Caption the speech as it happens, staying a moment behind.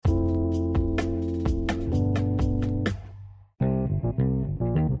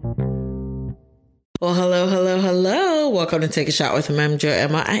Well, hello, hello, hello. Welcome to Take a Shot with Ma'am Joy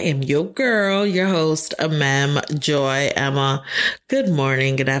Emma. I am your girl, your host, Ma'am Joy Emma. Good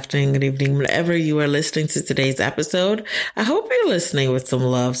morning, good afternoon, good evening, whenever you are listening to today's episode. I hope you're listening with some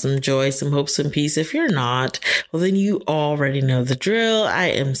love, some joy, some hope, some peace. If you're not, well, then you already know the drill. I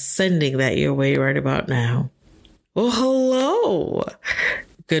am sending that your way right about now. Well, hello.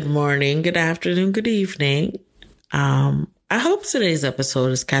 Good morning, good afternoon, good evening. I hope today's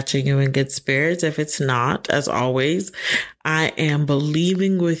episode is catching you in good spirits. If it's not, as always, I am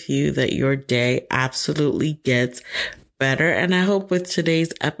believing with you that your day absolutely gets better. And I hope with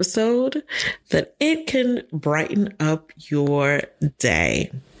today's episode that it can brighten up your day.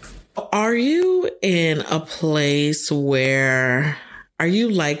 Are you in a place where... Are you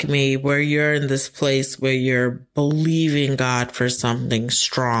like me, where you're in this place where you're believing God for something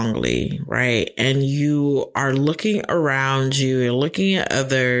strongly, right? And you are looking around you, you're looking at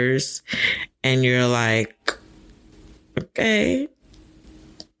others, and you're like, okay,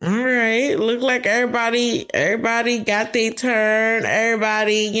 all right, look like everybody got their turn.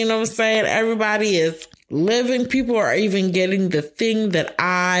 Everybody, you know what I'm saying? Everybody is living. People are even getting the thing that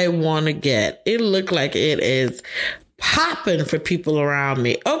I want to get. It looked like it is popping for people around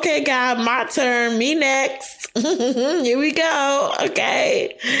me. Okay, God, my turn. Me next. Here we go.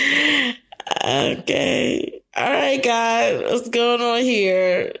 Okay. All right, God, what's going on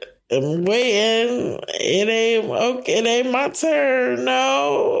here? I'm waiting. It ain't my turn.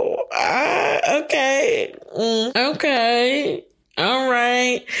 No. Okay. Okay. All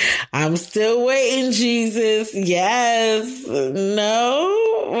right. I'm still waiting, Jesus. Yes.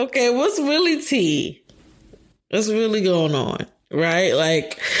 No. Okay. What's really tea? What's really going on, right?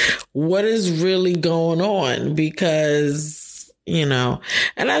 Like, what is really going on? Because, you know,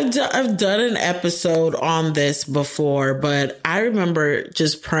 and I've done an episode on this before, but I remember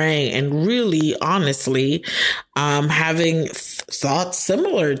just praying and really honestly, having thoughts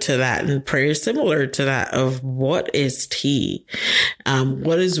similar to that and prayers similar to that of what is tea?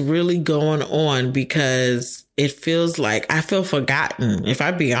 What is really going on? Because it feels like I feel forgotten. If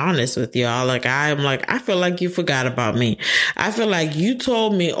I be honest with y'all, I feel like you forgot about me. I feel like you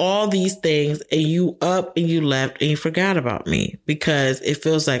told me all these things and you up and you left and you forgot about me, because it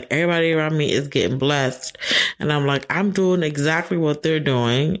feels like everybody around me is getting blessed. And I'm like, I'm doing exactly what they're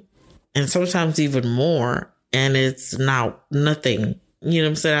doing. And sometimes even more. And it's nothing, you know what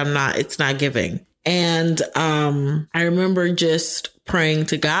I'm saying? It's not giving. And, I remember just praying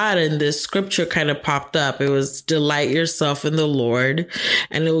to God, and this scripture kind of popped up. It was delight yourself in the Lord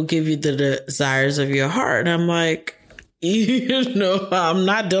and it will give you the desires of your heart. And I'm like, you know, I'm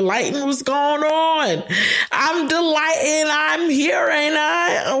not delighting. What's going on? I'm delighting. I'm here, ain't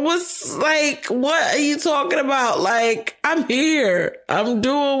I? What are you talking about? Like, I'm here. I'm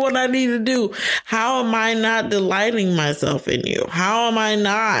doing what I need to do. How am I not delighting myself in you? How am I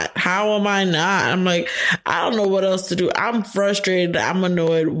not? I'm like, I don't know what else to do. I'm frustrated. I'm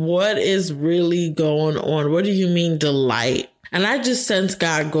annoyed. What is really going on? What do you mean delight? And I just sense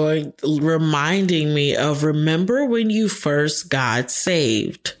God reminding me of, remember when you first got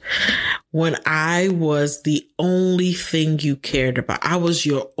saved, when I was the only thing you cared about. I was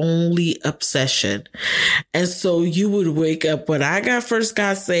your only obsession. And so you would wake up when I first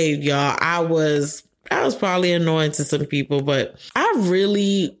got saved, y'all. I was probably annoying to some people, but I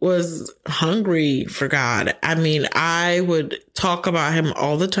really was hungry for God. I mean, I would talk about him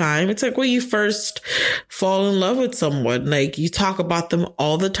all the time. It's like when you first fall in love with someone, like you talk about them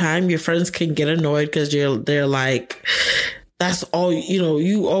all the time. Your friends can get annoyed because they're like, that's all, you know,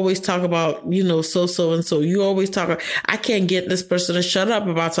 you always talk about, you know, so and so. You always talk, I can't get this person to shut up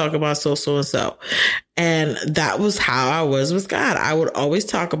about talking about so and so. And that was how I was with God. I would always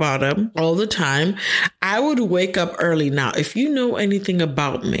talk about him all the time. I would wake up early. Now, if you know anything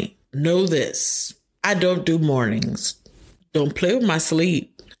about me, know this. I don't do mornings. Don't play with my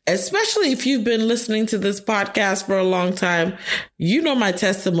sleep. Especially if you've been listening to this podcast for a long time, you know my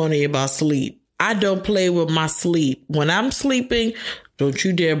testimony about sleep. I don't play with my sleep. When I'm sleeping, don't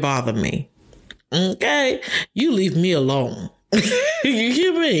you dare bother me. Okay? You leave me alone. You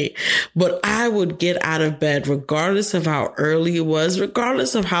hear me? But I would get out of bed regardless of how early it was,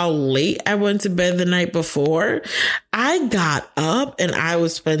 regardless of how late I went to bed the night before. I got up and I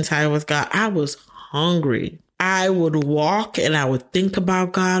would spend time with God. I was hungry. I would walk and I would think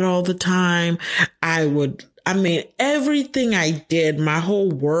about God all the time. Everything I did, my whole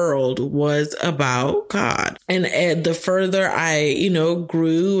world was about God. And the further I,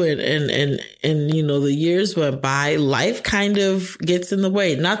 grew and the years went by, life kind of gets in the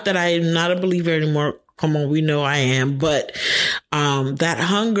way. Not that I'm not a believer anymore. Come on, we know I am. But that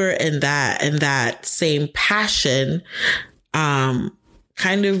hunger and that same passion,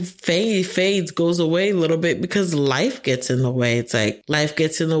 kind of fades, goes away a little bit because life gets in the way. It's like life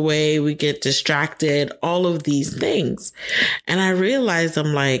gets in the way. We get distracted, all of these things. And I realized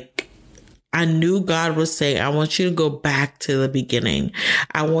I knew God was saying, I want you to go back to the beginning.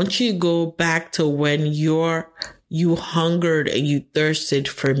 I want you to go back to when you hungered and you thirsted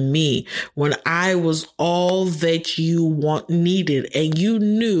for me, when I was all that you needed, and you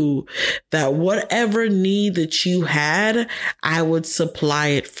knew that whatever need that you had, I would supply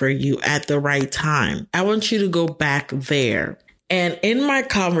it for you at the right time. I want you to go back there. And in my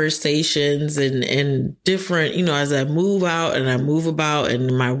conversations and different, as I move out and I move about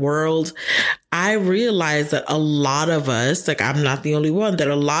in my world, I realize that a lot of us, I'm not the only one, that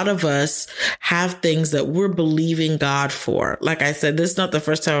a lot of us have things that we're believing God for. Like I said, this is not the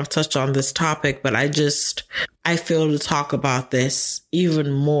first time I've touched on this topic, but I feel to talk about this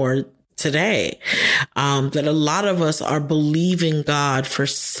even more today, that a lot of us are believing God for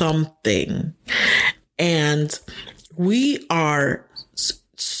something. And we are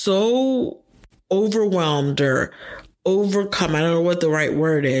so overwhelmed or overcome. I don't know what the right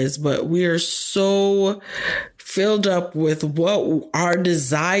word is, but we are so filled up with what our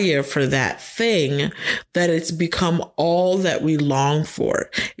desire for that thing that it's become all that we long for.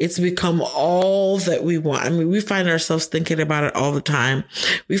 It's become all that we want. I mean, we find ourselves thinking about it all the time.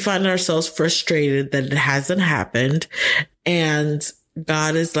 We find ourselves frustrated that it hasn't happened. And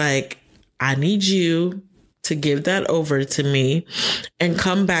God is like, I need you to give that over to me and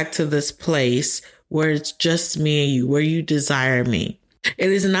come back to this place where it's just me and you, where you desire me.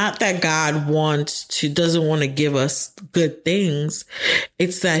 It is not that God doesn't want to give us good things.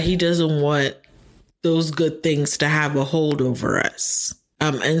 It's that he doesn't want those good things to have a hold over us.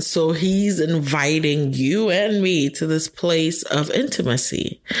 And so he's inviting you and me to this place of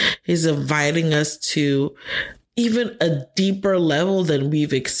intimacy. He's inviting us to even a deeper level than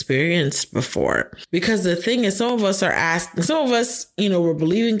we've experienced before. Because the thing is, some of us, we're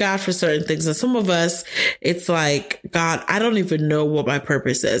believing God for certain things. And some of us, it's like, God, I don't even know what my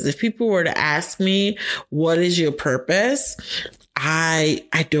purpose is. If people were to ask me, what is your purpose? I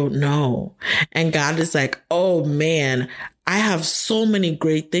don't know. And God is like, oh man, I have so many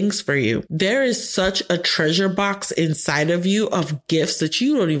great things for you. There is such a treasure box inside of you of gifts that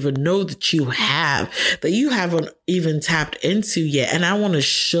you don't even know that you have, that you haven't even tapped into yet. And I want to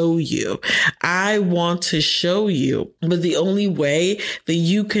show you. I want to show you. But the only way that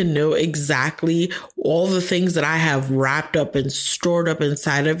you can know exactly all the things that I have wrapped up and stored up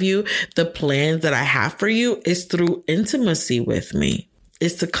inside of you, the plans that I have for you, is through intimacy with me.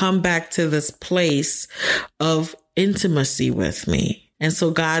 Is to come back to this place of intimacy with me. And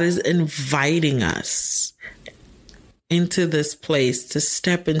so God is inviting us into this place, to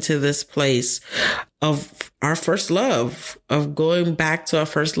step into this place of our first love, of going back to our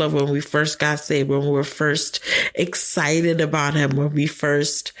first love, when we first got saved, when we were first excited about him, when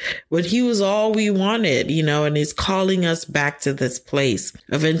he was all we wanted, and he's calling us back to this place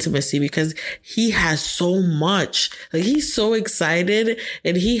of intimacy because he has so much, he's so excited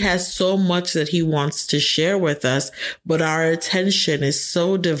and he has so much that he wants to share with us. But our attention is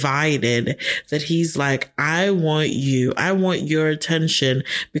so divided that he's like, I want your attention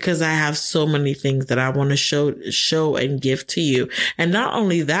because I have so many things that I want to show and give to you. And not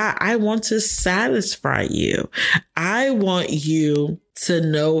only that, I want to satisfy you. I want you to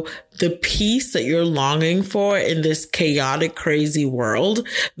know the peace that you're longing for in this chaotic, crazy world,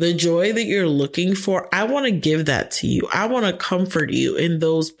 the joy that you're looking for. I want to give that to you. I want to comfort you in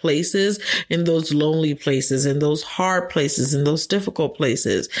those places, in those lonely places, in those hard places, in those difficult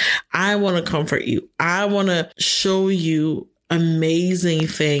places. I want to comfort you. I want to show you amazing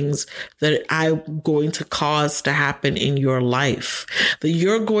things that I'm going to cause to happen in your life, that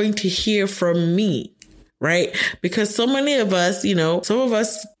you're going to hear from me, right? Because so many of us, some of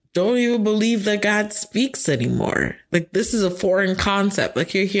us don't even believe that God speaks anymore. This is a foreign concept.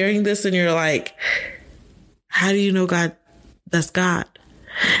 You're hearing this and you're like, how do you know God? That's God.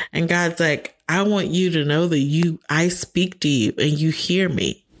 And God's like, I want you to know that I speak to you and you hear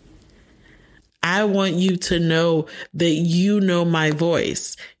me. I want you to know that you know my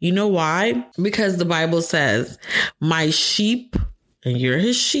voice. You know why? Because the Bible says, my sheep, and you're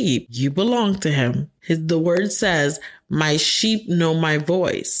his sheep, you belong to him. The word says, My sheep know my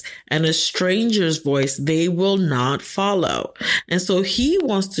voice, and a stranger's voice they will not follow. And so he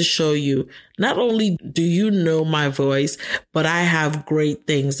wants to show you, not only do you know my voice, but I have great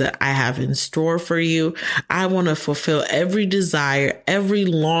things that I have in store for you. I want to fulfill every desire, every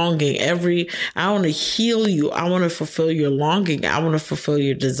longing, I want to heal you. I want to fulfill your longing. I want to fulfill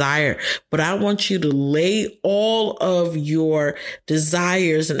your desire, but I want you to lay all of your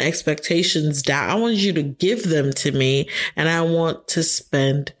desires and expectations down. I want you to give them to me, and I want to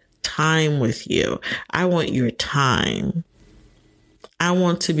spend time with you. I want your time. I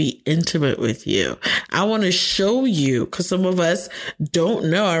want to be intimate with you. I want to show you, because some of us don't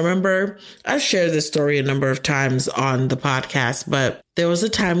know. I remember I've shared this story a number of times on the podcast, but there was a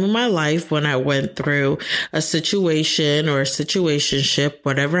time in my life when I went through a situation or a situationship,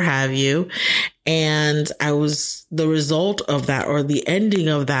 whatever have you. And the result of that, or the ending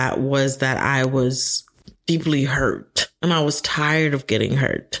of that, was that I was deeply hurt, and I was tired of getting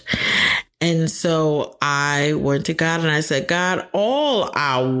hurt. And so I went to God and I said, God, all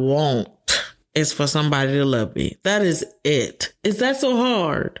I want is for somebody to love me. That is it. Is that so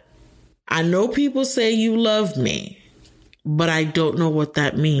hard? I know people say you love me, but I don't know what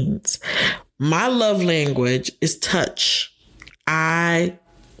that means. My love language is touch. I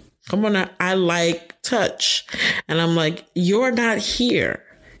like touch. And I'm like, you're not here.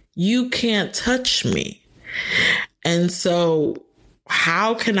 You can't touch me. And so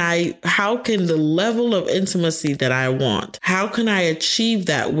how can the level of intimacy that I want, how can I achieve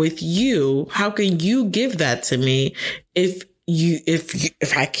that with you? How can you give that to me if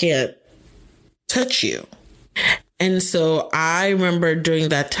I can't touch you? And so I remember during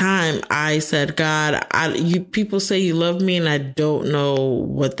that time, I said, God, people say you love me, and I don't know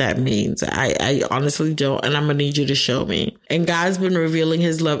what that means. I honestly don't. And I'm going to need you to show me. And God's been revealing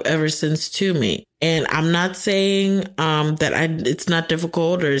his love ever since to me. And I'm not saying that it's not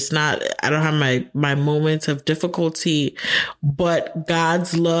difficult, or I don't have my moments of difficulty, but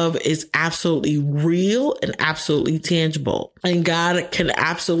God's love is absolutely real and absolutely tangible. And God can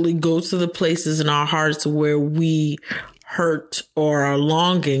absolutely go to the places in our hearts where we hurt or our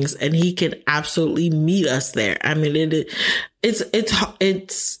longings, and he can absolutely meet us there. I mean,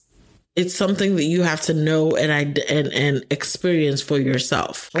 it's something that you have to know and experience for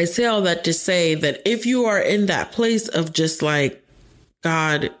yourself. I say all that to say that if you are in that place of just like,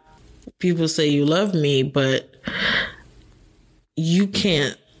 God, people say you love me, but you're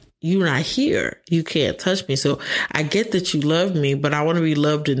not here. You can't touch me. So I get that you love me, but I want to be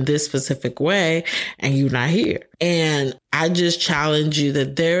loved in this specific way, and you're not here. And I just challenge you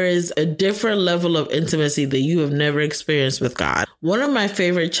that there is a different level of intimacy that you have never experienced with God. One of my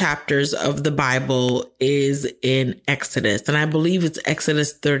favorite chapters of the Bible is in Exodus, and I believe it's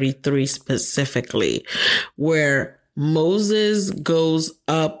Exodus 33 specifically, where Moses goes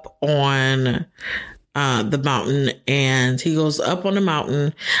up on the mountain, and he goes up on the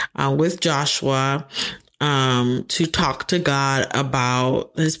mountain with Joshua to talk to God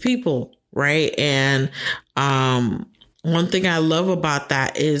about his people, right? And one thing I love about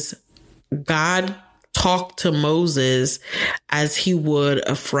that is God talked to Moses as he would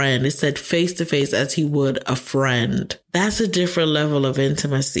a friend. It said face to face as he would a friend. That's a different level of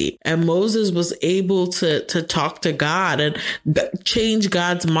intimacy. And Moses was able to talk to God and change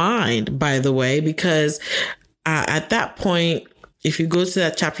God's mind, by the way, because at that point, if you go to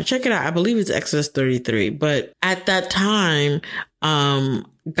that chapter, check it out. I believe it's Exodus 33. But at that time,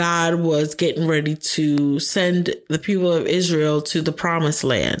 God was getting ready to send the people of Israel to the promised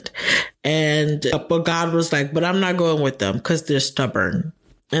land. But God was like, but I'm not going with them because they're stubborn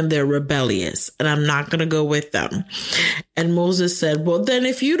and they're rebellious, and I'm not going to go with them. And Moses said, well, then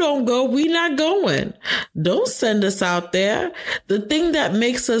if you don't go, we're not going. Don't send us out there. The thing that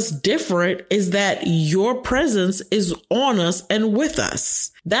makes us different is that your presence is on us and with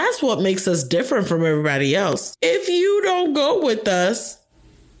us. That's what makes us different from everybody else. If you don't go with us,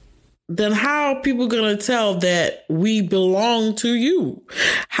 then how are people going to tell that we belong to you?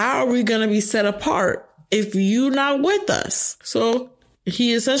 How are we going to be set apart if you're not with us? So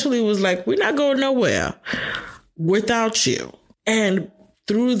he essentially was like, we're not going nowhere without you. And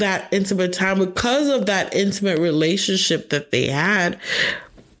through that intimate time, because of that intimate relationship that they had,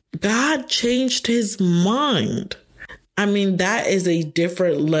 God changed his mind. I mean, that is a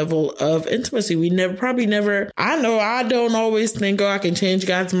different level of intimacy. I know I don't always think, I can change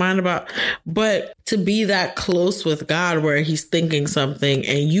God's mind but to be that close with God where he's thinking something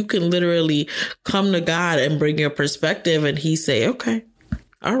and you can literally come to God and bring your perspective and he say, okay,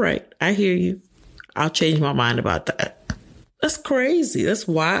 all right, I hear you. I'll change my mind about that. That's crazy. That's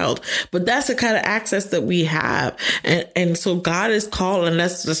wild. But that's the kind of access that we have. And so God is calling.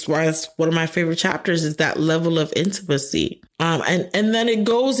 That's just why it's one of my favorite chapters is that level of intimacy. And then it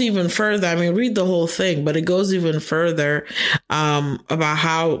goes even further. I mean, read the whole thing, but it goes even further, about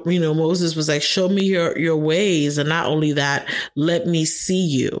how, Moses was like, show me your ways. And not only that, let me see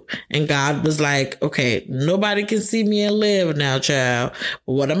you. And God was like, okay, nobody can see me and live now, child.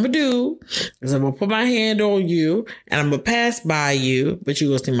 But what I'm going to do is I'm going to put my hand on you and I'm going to pass by you, but you're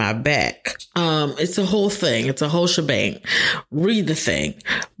going to see my back. It's a whole thing. It's a whole shebang. Read the thing.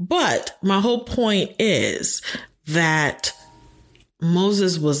 But my whole point is that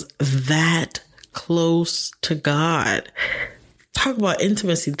Moses was that close to God. Talk about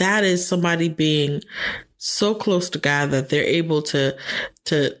intimacy. That is somebody being so close to God that they're able to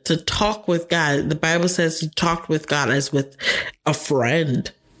talk with God. The Bible says he talked with God as with a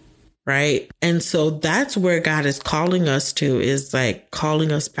friend, right? And so that's where God is calling us to, is like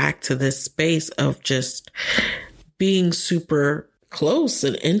calling us back to this space of just being super close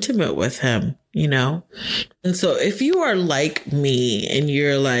and intimate with him, And so if you are like me and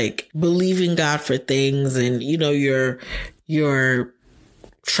you're like believing God for things and, you're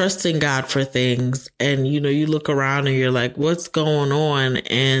trusting God for things and, you look around and you're like, what's going on?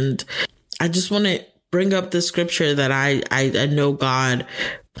 And I just want to bring up the scripture that I know God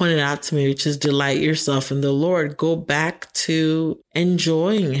pointed out to me, which is delight yourself in the Lord. Go back to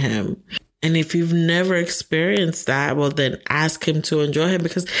enjoying him. And if you've never experienced that, well, then ask him to enjoy him,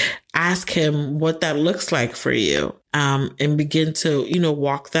 because ask him what that looks like for you. And begin to,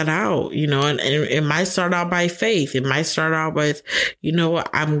 walk that out, and it might start out by faith. It might start out with,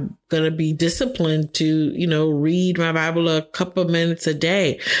 I'm going to be disciplined to, read my Bible a couple of minutes a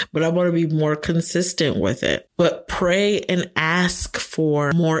day, but I want to be more consistent with it. But pray and ask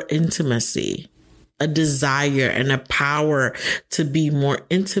for more intimacy, a desire and a power to be more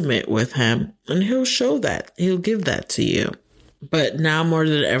intimate with him. And he'll show that. He'll give that to you. But now more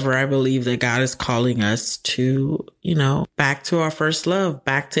than ever, I believe that God is calling us to, back to our first love,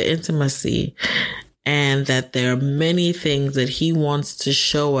 back to intimacy. And that there are many things that he wants to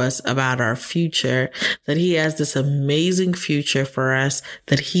show us about our future, that he has this amazing future for us,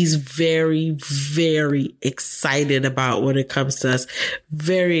 that he's very, very excited about when it comes to us,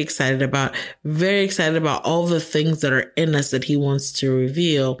 very excited about all the things that are in us that he wants to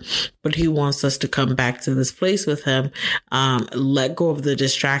reveal. But he wants us to come back to this place with him, let go of the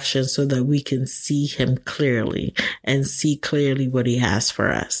distractions so that we can see him clearly and see clearly what he has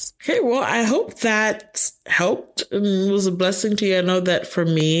for us. Okay, well, I hope that helped and was a blessing to you. I know that for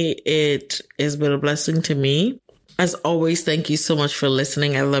me, it has been a blessing to me. As always, thank you so much for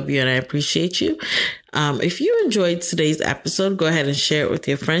listening. I love you and I appreciate you. If you enjoyed today's episode, go ahead and share it with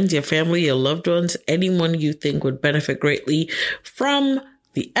your friends, your family, your loved ones, anyone you think would benefit greatly from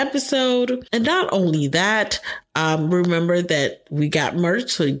the episode. And not only that, remember that we got merch.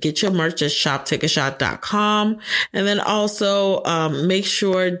 So get your merch at shoptakeashot.com. And then also, make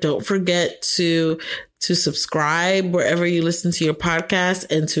sure, don't forget to subscribe wherever you listen to your podcast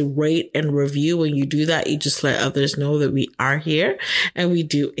and to rate and review. When you do that, you just let others know that we are here and we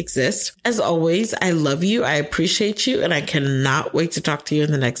do exist. As always, I love you. I appreciate you. And I cannot wait to talk to you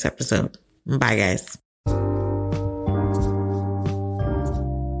in the next episode. Bye, guys.